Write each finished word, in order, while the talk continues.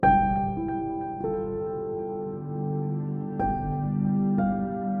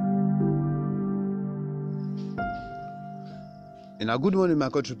In a good morning, my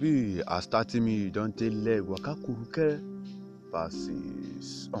country, I started me don't take leg waka kuruke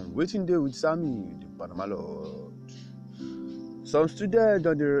passes on Wetindeh with Sammy, the Panama Lord. Some students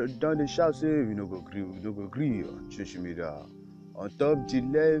don't shout say we no go agree on social media. On top the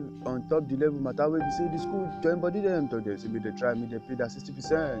level matter wey be say the school join body them to them say make they try make they pay that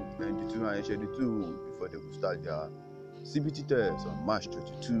 60% and the 2 and the 2 before they go start their CBT test on March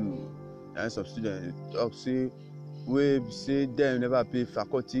 22. And some students talk say we say them never pay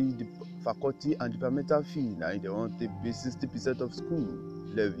faculty and departmental fee. Now they want to pay 60% of school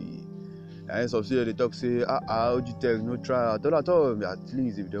levy. And some students they talk say OGTech no try at all. At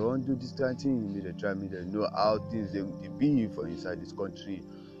least if they want to do this kind of thing, they try me. They know how things they be for inside this country.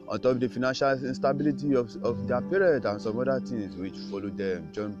 On top of the financial instability of their parents and some other things which follow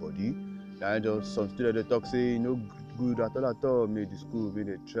them join body. And just some students they talk say good at all. Make the school, make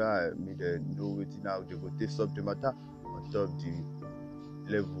they try, make they know it now. They go take subject matter on top of the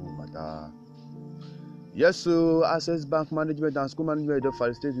level matter. Yes, so Access Bank Management and School Management of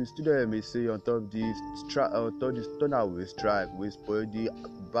the state with students may say on top of the turnout strike, we spoil the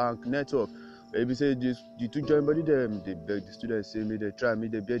bank network. Maybe say the two join body them, they beg the students say may they try, may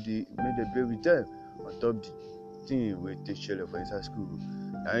they bear with them on top of the thing we take share for inside school.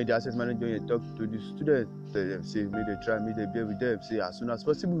 And the Access Management talk to the students, tell them say may they try, may they bear with them, say as soon as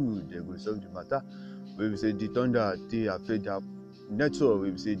possible they will solve the matter. We say the thunder they affect their network,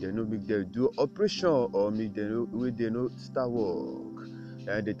 we say they no make them do operation or make them they no start work.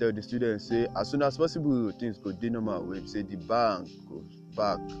 And they tell the students say as soon as possible things go dey normal. We say the bank goes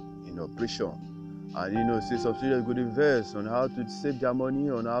back in operation. And say some students go invest on how to save their money,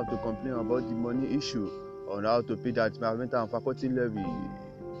 on how to complain about the money issue, on how to pay their departmental and faculty levy.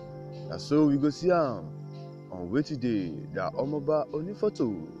 And so we go see them on Wetindeh, their Omoba only photo.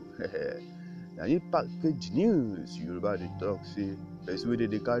 Now you package news, Yoruba they talk say, best way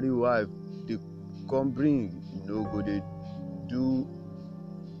they carry wife, they come bring, go they do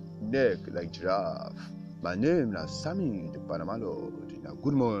neck like giraffe. My name is Sammy, the Panama Lord.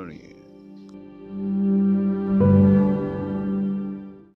 Good morning.